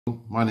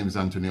My name is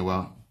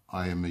Antonio.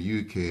 I am a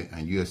UK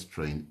and US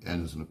trained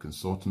endocrinology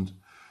consultant.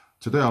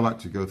 Today I'd like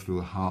to go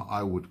through how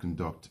I would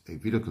conduct a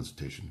video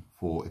consultation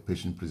for a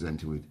patient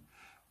presenting with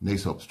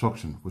nasal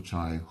obstruction, which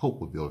I hope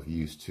will be of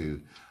use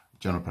to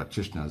general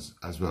practitioners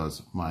as well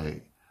as my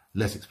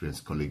less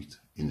experienced colleagues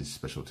in this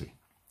specialty.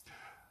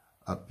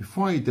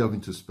 Before I delve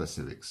into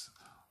specifics,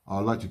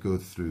 I'd like to go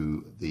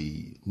through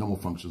the normal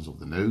functions of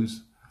the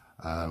nose,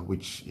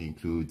 which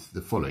includes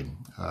the following.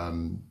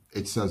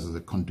 It serves as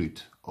a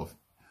conduit of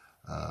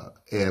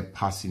air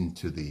passing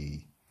to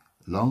the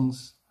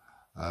lungs,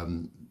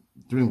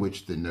 during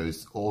which the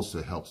nose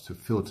also helps to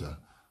filter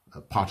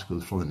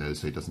particles from the nose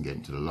so it doesn't get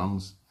into the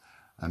lungs.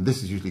 And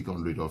this is usually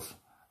gotten rid of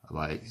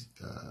by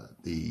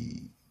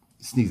the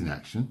sneezing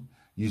action,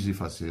 usually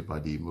facilitated by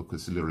the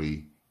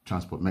mucociliary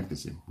transport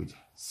mechanism, which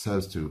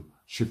serves to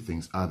shift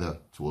things either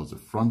towards the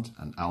front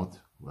and out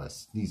while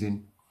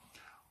sneezing,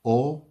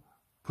 or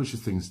pushes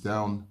things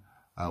down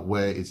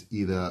where it's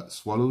either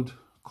swallowed,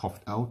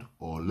 coughed out,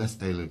 or less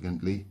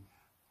elegantly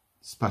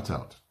spat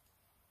out.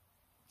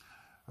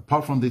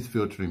 Apart from this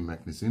filtering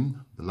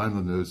mechanism, the line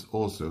of the nose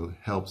also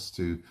helps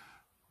to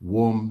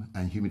warm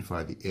and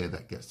humidify the air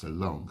that gets to the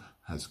lung,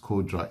 as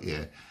cold, dry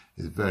air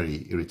is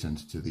very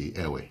irritant to the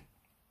airway.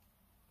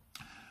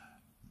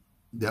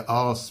 There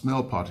are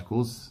smell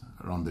particles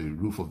around the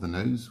roof of the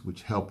nose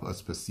which help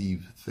us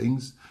perceive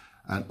things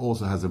and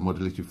also has a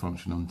modulatory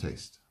function on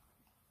taste.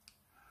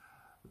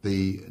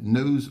 The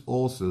nose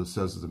also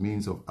serves as a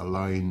means of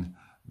allowing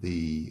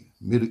the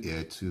middle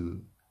ear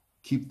to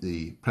keep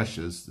the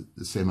pressures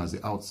the same as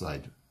the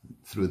outside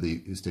through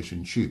the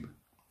eustachian tube.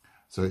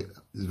 So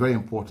it's very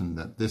important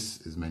that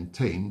this is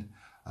maintained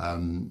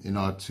in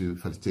order to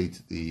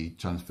facilitate the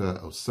transfer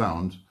of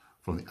sound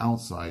from the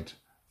outside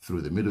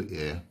through the middle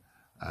ear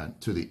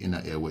and to the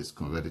inner ear, where it's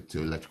converted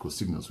to electrical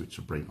signals which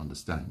the brain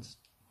understands.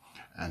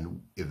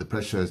 And if the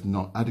pressure is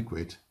not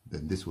adequate,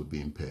 then this would be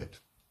impaired.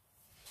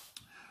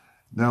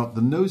 Now,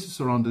 the nose is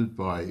surrounded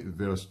by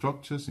various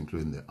structures,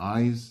 including the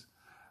eyes,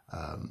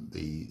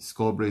 the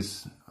skull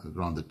base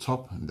around the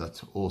top, and that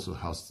also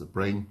houses the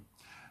brain.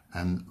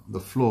 And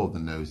the floor of the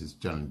nose is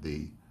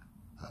generally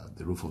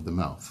the roof of the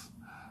mouth.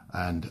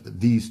 And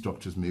these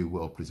structures may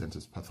well present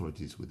as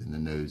pathologies within the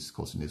nose,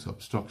 causing nasal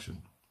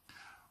obstruction.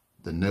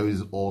 The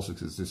nose also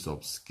consists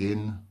of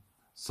skin,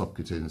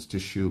 subcutaneous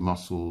tissue,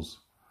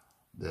 muscles.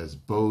 There's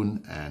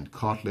bone and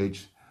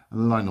cartilage, and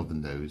the line of the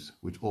nose,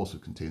 which also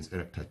contains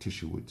erectile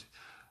tissue, which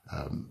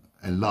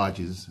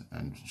enlarges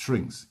and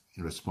shrinks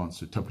in response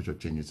to temperature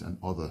changes and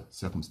other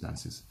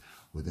circumstances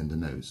within the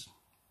nose.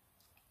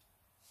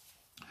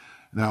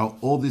 Now,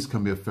 all this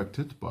can be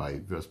affected by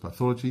various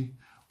pathology,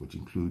 which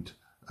include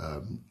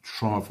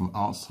trauma from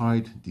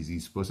outside,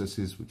 disease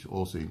processes, which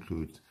also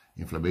include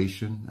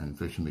inflammation, and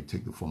inflammation may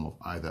take the form of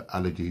either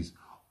allergies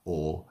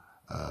or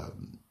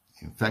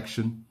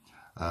infection.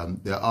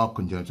 There are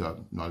congenital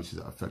abnormalities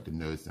that affect the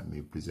nose that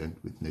may present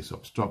with nasal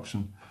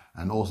obstruction,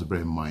 and also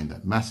bear in mind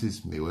that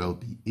masses may well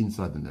be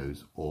inside the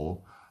nose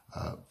or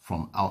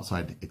from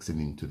outside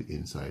extending to the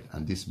inside,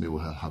 and this may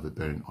well have a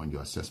bearing on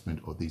your assessment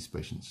of these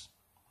patients.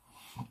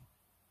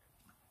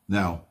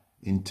 Now,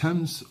 in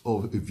terms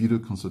of a video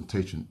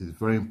consultation, it's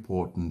very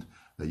important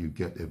that you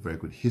get a very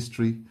good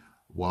history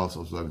whilst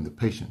observing the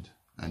patient,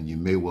 and you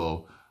may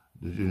well,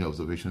 during the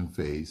observation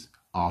phase,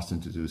 ask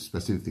them to do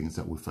specific things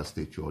that will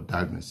facilitate your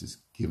diagnosis,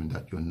 given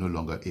that you're no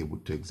longer able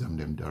to examine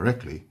them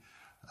directly,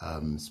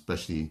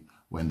 especially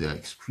when there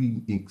are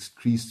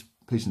increased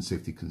patient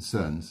safety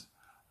concerns,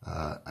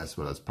 as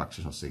well as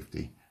practitioner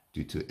safety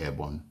due to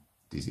airborne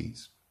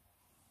disease.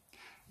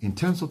 In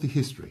terms of the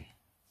history,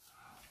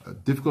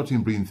 difficulty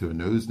in breathing through a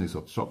nose,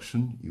 nasal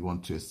obstruction, you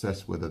want to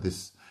assess whether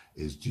this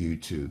is due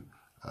to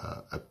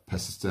a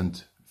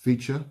persistent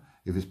feature.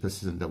 If it's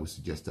persistent, that would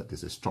suggest that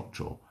there's a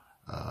structural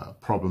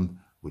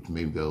problem which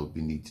may well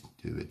be needed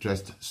to be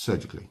addressed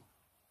surgically.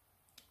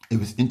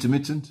 If it's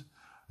intermittent,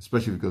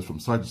 especially if it goes from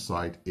side to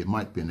side, it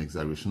might be an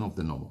exaggeration of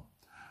the normal.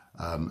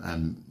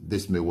 And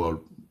this may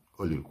well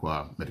only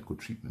require medical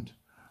treatment.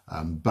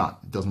 But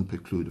it doesn't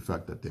preclude the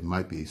fact that there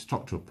might be a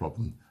structural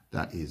problem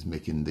that is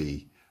making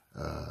the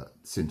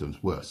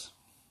symptoms worse.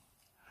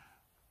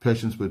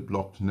 Patients with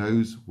blocked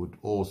nose would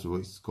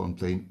also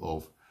complain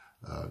of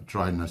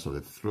dryness of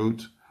the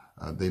throat.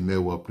 They may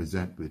well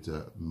present with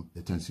a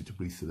tendency to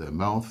breathe through their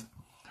mouth.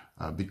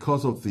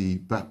 Because of the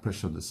back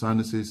pressure on the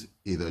sinuses,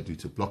 either due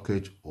to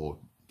blockage or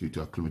due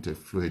to accumulated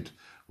fluid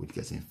which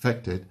gets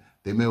infected,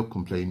 they may well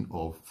complain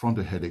of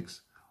frontal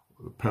headaches,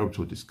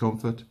 parietal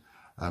discomfort,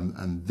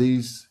 and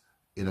these,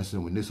 in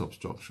essence, with nasal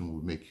obstruction,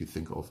 will make you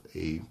think of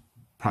a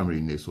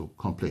primary nasal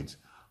complaint.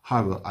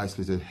 However,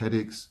 isolated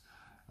headaches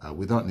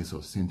without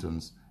nasal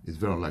symptoms is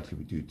very unlikely to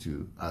be due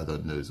to either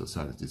nose or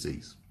sinus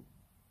disease.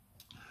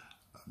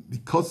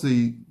 Because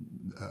the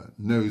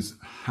nose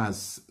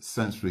has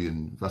sensory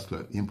and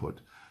vascular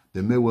input,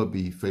 there may well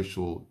be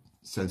facial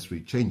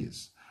sensory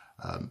changes.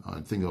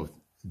 I think of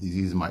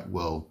disease might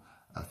well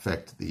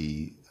affect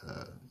the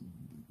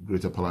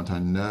greater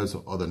palatine nerves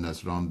or other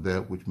nerves around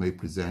there, which may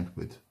present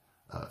with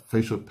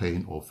facial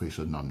pain or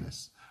facial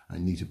numbness.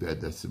 and need to bear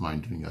this in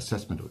mind during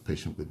assessment of a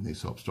patient with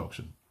nasal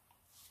obstruction.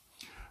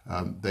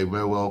 They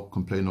very well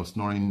complain of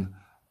snoring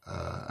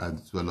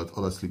as well as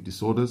other sleep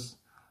disorders.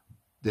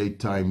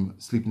 Daytime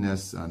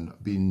sleepiness and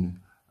being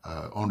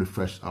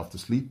unrefreshed after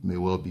sleep may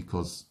well be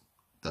because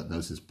that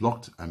nose is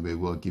blocked and may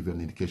well give you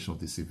an indication of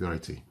the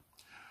severity.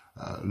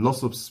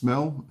 Loss of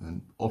smell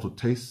and auto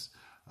taste,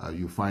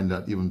 you find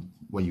that even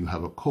when you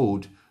have a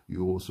cold,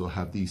 you also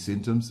have these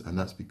symptoms, and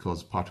that's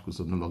because particles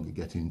are no longer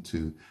getting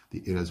to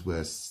the areas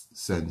where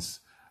sense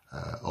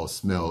or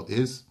smell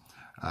is,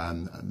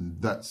 and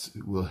that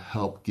will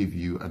help give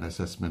you an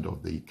assessment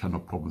of the kind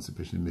of problems the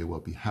patient may well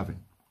be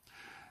having.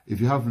 If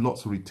you have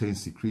lots of retained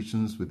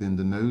secretions within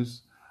the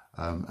nose,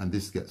 and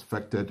this gets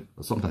affected,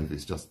 or sometimes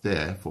it's just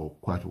there for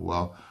quite a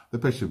while, the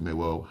patient may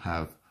well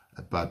have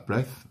a bad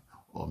breath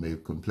or may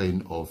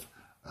complain of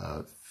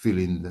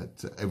feeling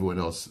that everyone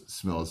else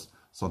smells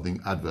something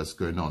adverse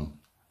going on.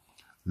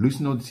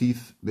 Loosening of the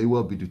teeth may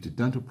well be due to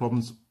dental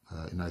problems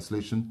in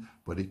isolation,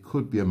 but it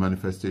could be a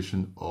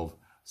manifestation of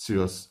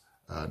serious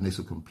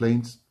nasal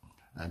complaints,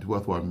 and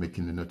worthwhile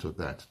making a note of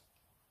that.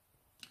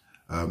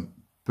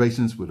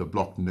 Patients with a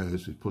blocked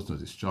nose with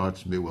post-nasal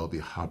discharge may well be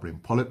harboring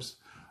polyps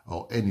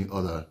or any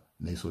other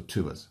nasal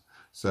tumors.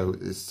 So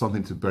it's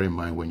something to bear in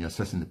mind when you're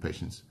assessing the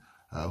patients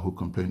who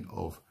complain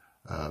of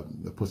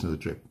the post-nasal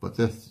drip, but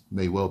this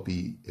may well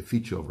be a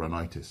feature of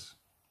rhinitis.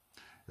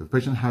 If a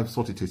patient has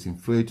salty tasting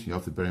fluid, you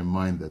have to bear in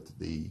mind that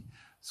the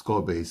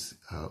skull base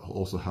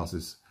also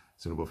houses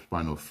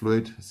cerebrospinal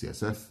fluid,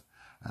 CSF,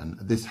 and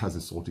this has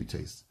a salty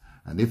taste.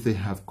 And if they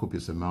have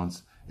copious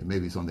amounts, it may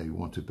be something you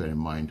want to bear in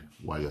mind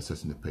while you're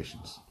assessing the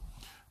patients.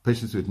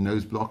 Patients with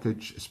nose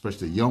blockage,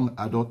 especially young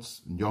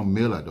adults, young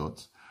male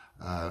adults,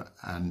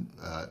 and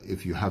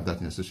if you have that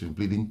in association with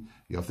bleeding,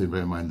 you have to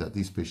bear in mind that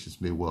these patients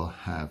may well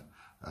have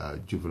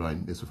juvenile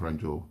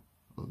nasopharyngeal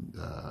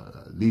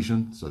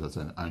lesion, so that's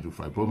an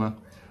angiofibroma,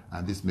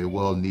 and this may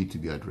well need to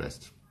be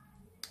addressed.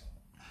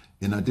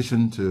 In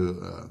addition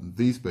to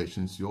these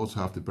patients, you also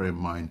have to bear in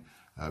mind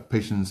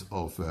patients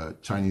of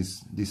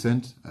Chinese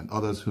descent and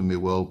others who may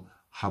well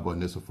harbor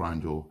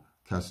nasopharyngeal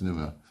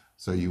carcinoma.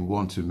 So you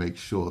want to make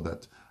sure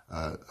that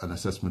an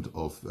assessment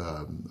of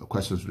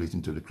questions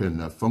relating to the cranial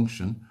nerve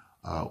function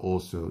are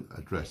also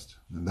addressed,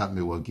 and that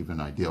may well give an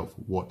idea of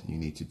what you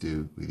need to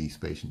do with these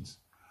patients.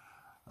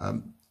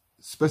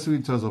 Especially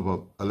in terms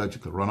of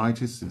allergic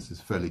rhinitis, since it's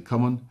fairly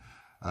common,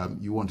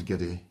 you want to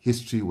get a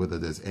history whether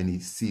there's any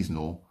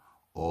seasonal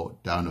or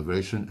down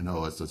ovulation. In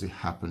other words, does it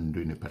happen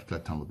during a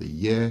particular time of the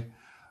year,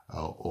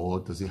 or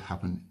does it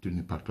happen during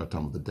a particular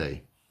time of the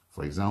day?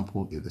 For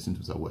example, if the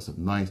symptoms are worse at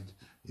night,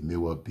 it may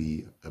well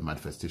be a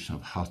manifestation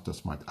of house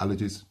dust mite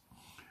allergies.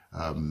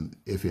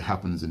 If it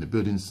happens in the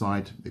building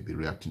site, maybe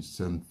reacting to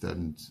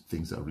certain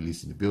things that are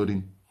released in the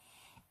building,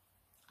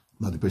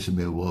 that the patient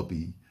may well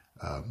be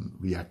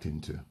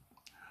reacting to.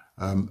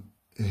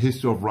 A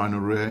history of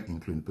rhinorrhea,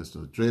 including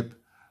post-nasal drip,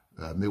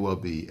 may well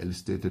be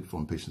elicited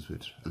from patients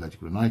with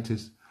allergic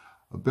rhinitis.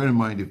 Bear in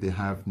mind if they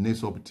have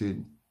nasal,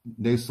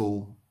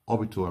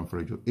 orbital and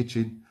pharyngeal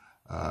itching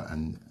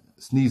and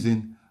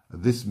sneezing,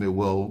 this may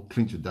well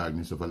clinch a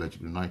diagnosis of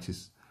allergic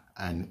rhinitis,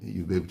 and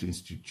you'll be able to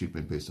institute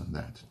treatment based on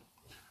that.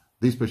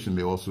 These patients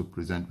may also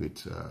present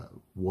with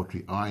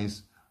watery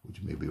eyes,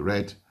 which may be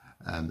red,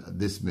 and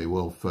this may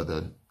well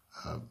further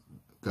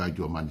guide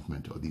your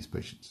management of these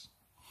patients.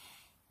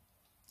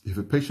 If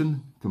a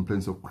patient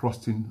complains of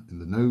crusting in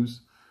the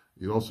nose,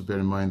 you also bear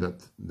in mind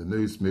that the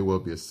nose may well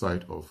be a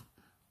site of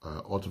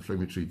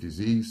autoinflammatory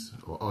disease,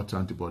 or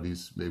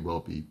autoantibodies may well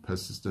be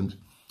persistent,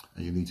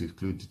 and you need to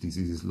include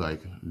diseases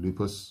like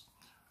lupus,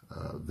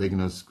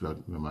 vagus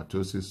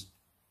granulomatosis,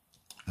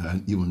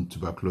 and even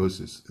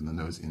tuberculosis in the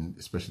nose,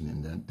 especially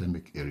in the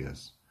endemic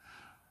areas.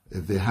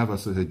 If they have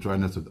associated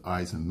dryness of the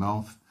eyes and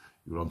mouth,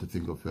 you want to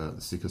think of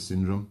Zika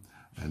syndrome,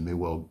 and may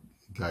well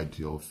guide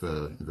your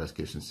further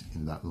investigations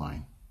in that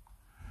line.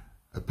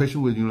 A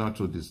patient with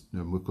unilateral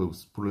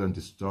mucopollutant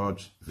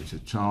discharge, if it's a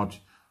child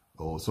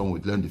or someone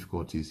with learning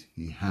difficulties,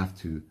 you have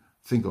to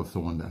think of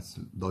someone that's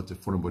lodged a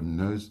foreign body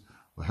nose.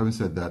 But having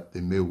said that,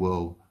 there may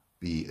well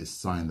be a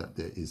sign that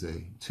there is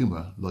a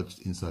tumor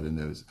lodged inside the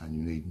nose, and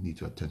you need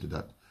to attend to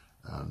that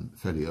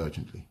fairly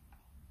urgently.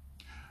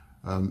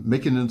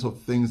 Making note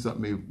of things that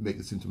may make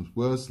the symptoms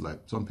worse,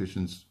 like some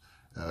patients,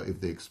 if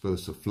they're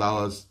exposed to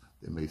flowers,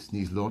 they may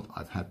sneeze a lot.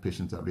 I've had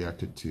patients that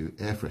reacted to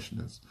air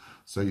fresheners.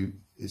 So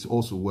it's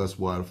also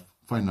worthwhile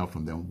finding out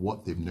from them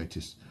what they've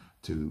noticed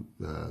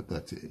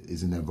that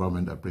is an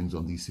environment that brings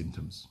on these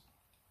symptoms.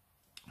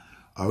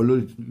 I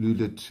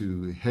alluded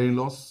to hearing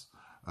loss.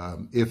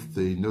 If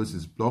the nose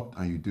is blocked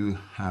and you do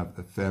have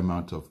a fair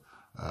amount of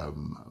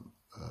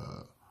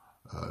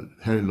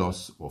hearing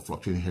loss or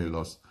fluctuating hearing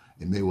loss,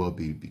 it may well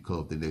be because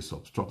of the nasal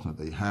obstruction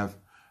that they have.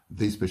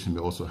 These patients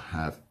may also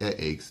have ear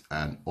aches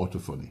and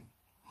autophony.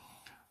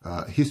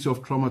 History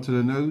of trauma to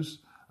the nose.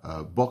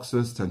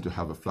 Boxers tend to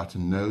have a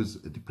flattened nose.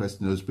 A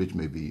depressed nose bridge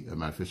may be a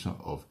manifestation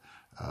of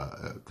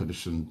a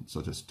condition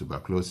such as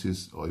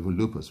tuberculosis or even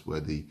lupus, where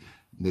the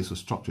nasal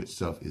structure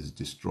itself is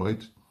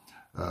destroyed.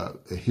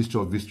 A history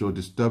of visceral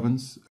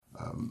disturbance.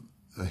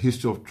 A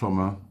history of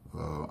trauma,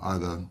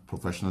 either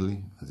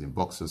professionally, as in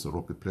boxers or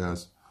rugby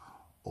players,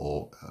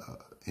 or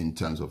in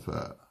terms of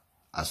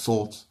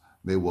assault,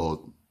 may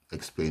well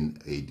explain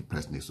a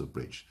depressed nasal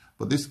bridge.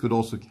 But this could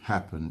also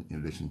happen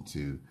in relation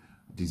to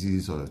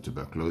diseases or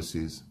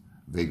tuberculosis,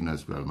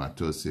 vagus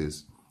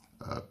granulomatosis,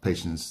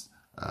 patients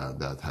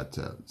that had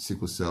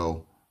sickle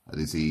cell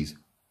disease,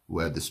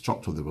 where the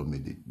structure of the bone may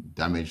be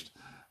damaged.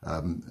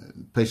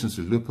 Patients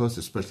with lupus,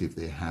 especially if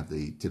they have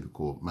the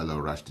typical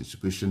malleolar rash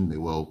distribution, may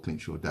well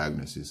clinch your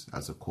diagnosis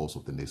as a cause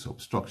of the nasal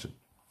obstruction.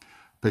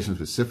 Patients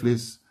with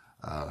syphilis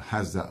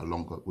has that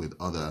along with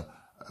other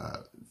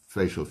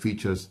facial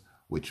features,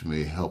 which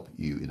may help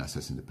you in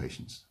assessing the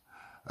patients.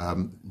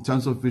 In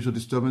terms of visual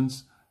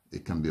disturbance,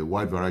 it can be a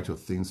wide variety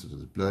of things, such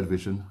as blurred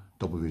vision,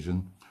 double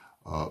vision,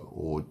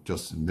 or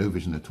just no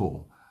vision at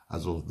all,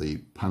 as well as the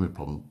primary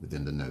problem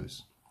within the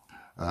nose.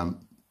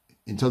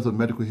 In terms of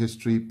medical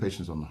history,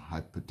 patients on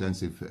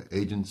hypertensive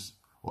agents,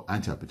 or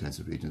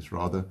antihypertensive agents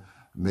rather,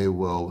 may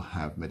well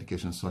have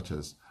medications such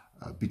as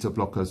beta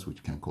blockers,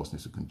 which can cause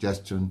nasal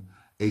congestion.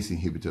 ACE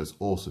inhibitors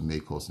also may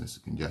cause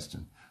nasal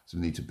congestion, so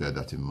we need to bear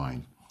that in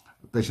mind.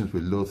 Patients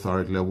with low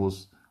thyroid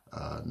levels,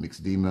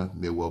 mixed edema,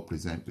 may well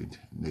present with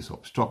nasal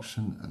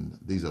obstruction, and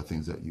these are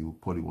things that you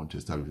probably want to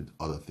establish with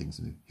other things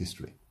in the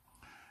history.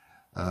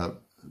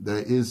 There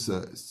is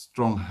a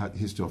strong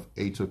history of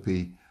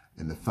atopy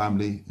in the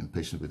family in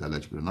patients with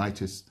allergic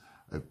rhinitis.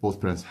 If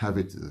both parents have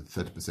it, there's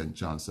a 30%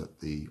 chance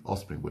that the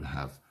offspring would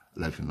have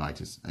allergic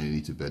rhinitis, and you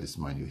need to bear this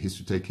in mind. Your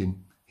history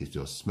taking,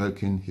 history of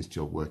smoking,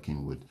 history of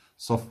working with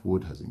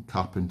softwood, as in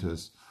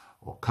carpenters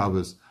or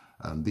carvers,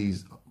 and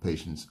these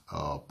patients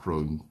are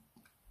prone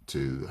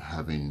to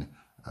having,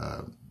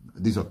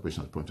 these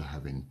occupations are prone to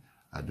having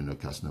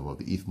adenocarcinoma of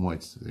the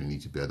ethmoids, so you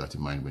need to bear that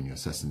in mind when you're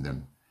assessing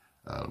them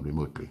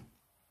remotely.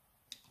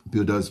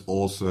 Builders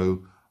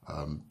also,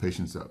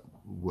 patients that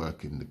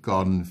work in the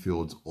garden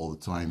fields all the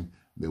time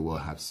may well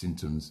have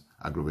symptoms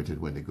aggravated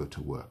when they go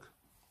to work.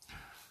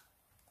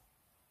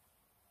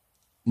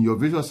 In your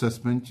visual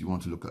assessment, you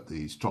want to look at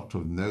the structure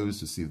of the nose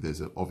to see if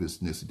there's an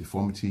obvious nasal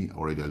deformity.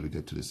 Already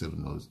alluded to the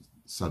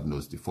sudden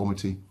nose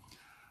deformity.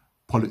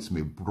 Polyps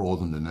may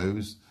broaden the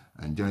nose,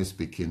 and generally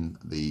speaking,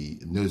 the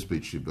nose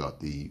bridge should be about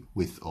the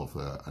width of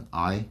an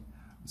eye.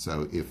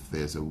 So if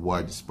there's a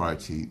wide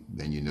disparity,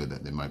 then you know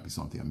that there might be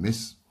something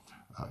amiss.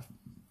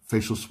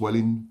 Facial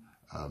swelling,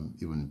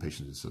 even in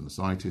patients with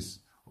sinusitis,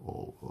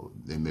 or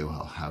they may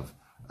well have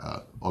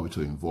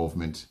orbital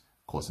involvement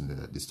causing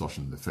the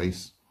distortion of the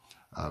face.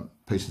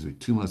 Patients with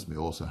tumors may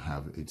also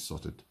have a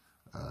distorted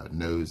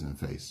nose and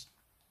face.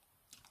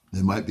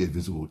 There might be a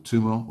visible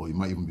tumor, or you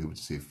might even be able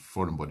to see a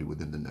foreign body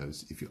within the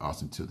nose if you ask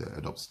them to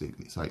adopt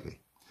slightly.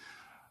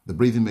 The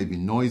breathing may be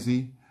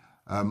noisy.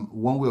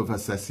 One way of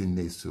assessing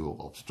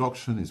nasal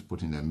obstruction is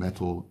putting a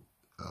metal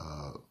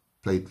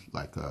plate,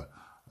 like a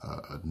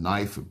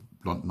knife, a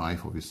blunt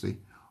knife obviously,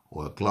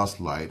 or a glass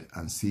slide,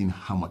 and seeing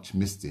how much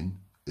misting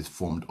is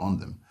formed on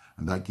them,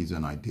 and that gives you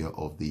an idea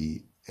of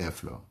the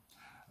airflow.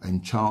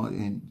 In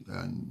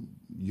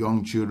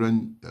young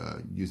children,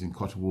 using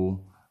cotton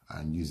wool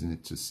and using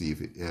it to see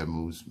if air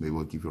moves may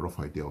well give you a rough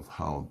idea of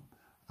how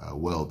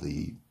well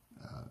the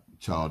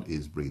child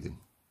is breathing.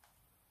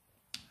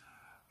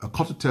 A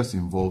Cotter test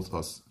involves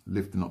us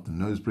lifting up the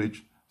nose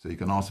bridge, so you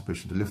can ask the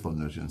patient to lift up the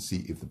nose and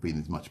see if the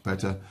breathing is much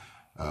better.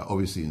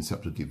 Obviously, in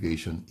septal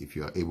deviation, if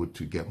you are able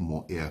to get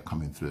more air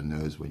coming through the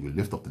nose when you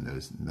lift up the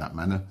nose in that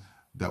manner,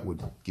 that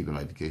would give an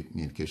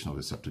indication of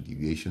a septal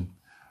deviation.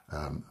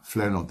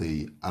 Flaring of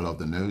the ala of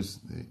the nose,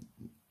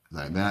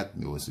 like that,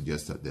 it will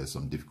suggest that there's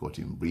some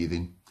difficulty in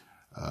breathing.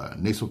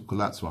 Nasal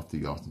collapse after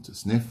you ask them to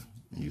sniff,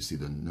 and you see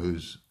the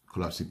nose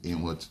collapsing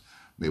inwards,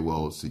 may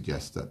well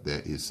suggest that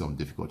there is some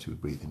difficulty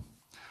with breathing.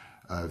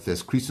 If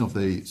there's creasing of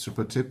the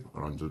supratip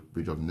around the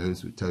bridge of the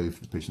nose, we tell you if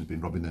the patient's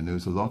been rubbing their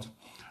nose a lot.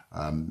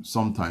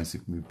 Sometimes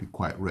it may be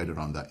quite red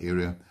around that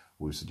area.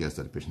 We suggest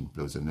that the patient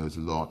blows their nose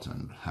a lot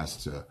and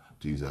has to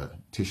use a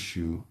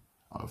tissue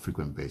on a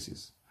frequent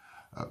basis.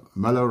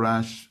 Malleolar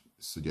rash,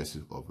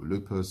 suggestive of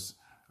lupus.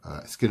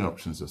 Skin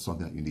eruptions are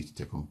something that you need to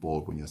take on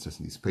board when you're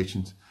assessing these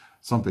patients.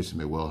 Some patients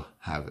may well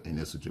have a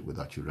nasal drip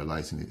without you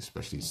realizing it,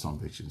 especially some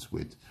patients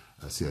with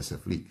a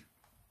CSF leak.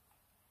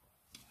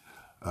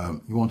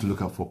 You want to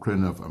look out for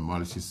cranial nerve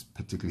abnormalities,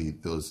 particularly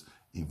those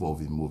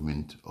involving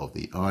movement of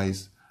the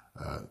eyes,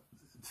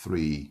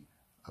 3,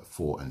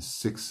 4, and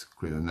 6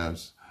 cranial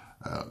nerves.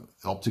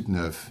 Optic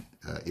nerve,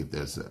 if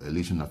there's a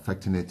lesion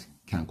affecting it,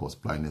 can cause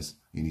blindness.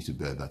 You need to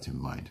bear that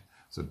in mind.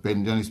 So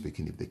generally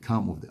speaking, if they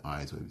can't move the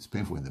eyes, or if it's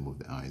painful when they move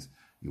the eyes,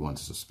 you want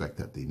to suspect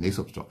that the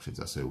nasal obstructions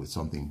are associated with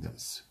something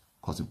that's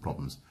causing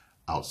problems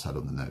outside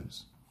of the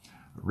nose.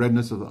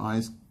 Redness of the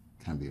eyes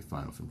can be a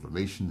sign of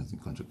inflammation, as in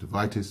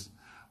conjunctivitis.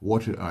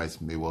 Watery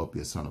eyes may well be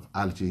a sign of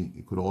allergy.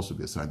 It could also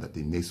be a sign that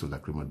the nasal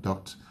lacrimal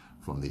duct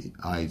from the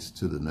eyes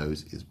to the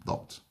nose is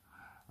blocked.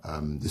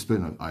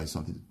 Displaying of the eye is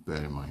something to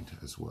bear in mind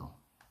as well.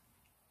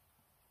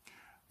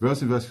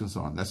 Various investigations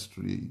are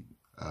necessary,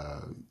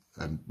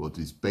 and what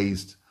is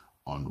based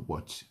on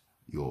what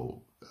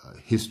your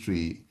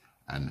history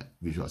and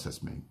visual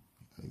assessment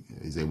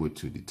is able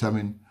to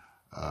determine.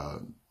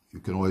 You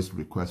can always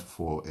request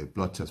for a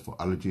blood test for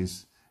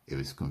allergies. If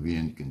it's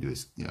convenient, you can do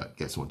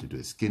get someone to do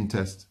a skin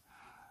test.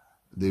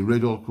 The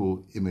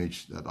radiological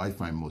image that I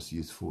find most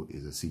useful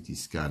is a CT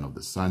scan of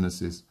the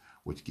sinuses,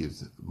 which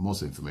gives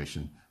most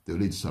information. The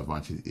only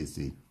disadvantage is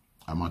the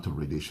amount of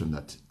radiation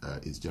that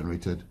is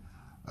generated.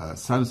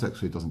 Sinus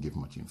X-ray doesn't give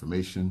much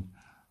information,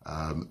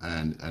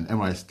 and an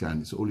MRI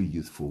scan is only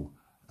useful,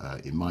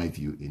 in my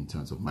view, in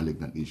terms of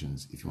malignant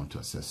lesions if you want to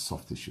assess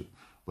soft tissue.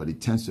 But it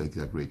tends to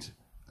exaggerate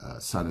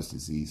sinus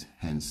disease,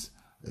 hence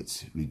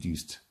its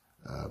reduced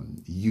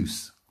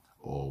use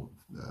or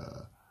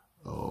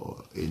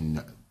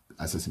in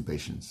assessing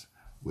patients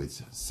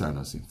with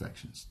sinus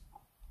infections.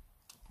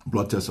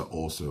 Blood tests are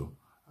also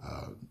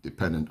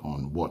dependent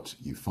on what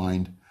you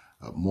find.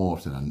 More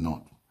often than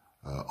not,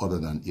 other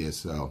than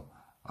ESL,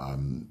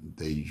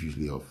 they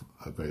usually have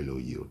a very low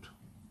yield.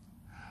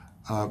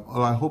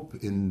 Well, I hope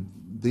in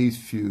these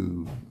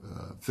few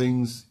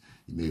things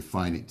you may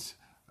find it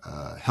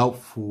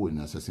helpful in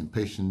assessing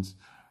patients.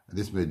 And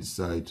this may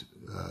decide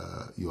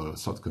your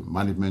subsequent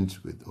management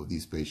of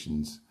these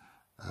patients.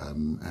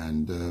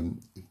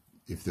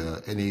 If there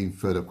are any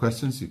further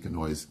questions, you can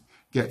always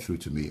get through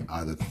to me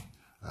either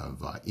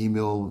via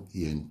email,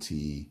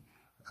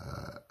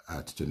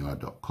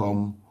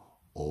 ent@tenowa.com,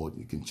 or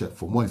you can check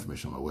for more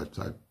information on my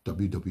website,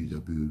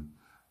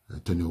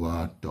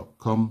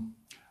 www.tenowa.com.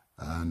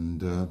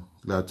 And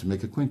glad to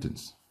make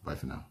acquaintance. Bye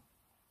for now.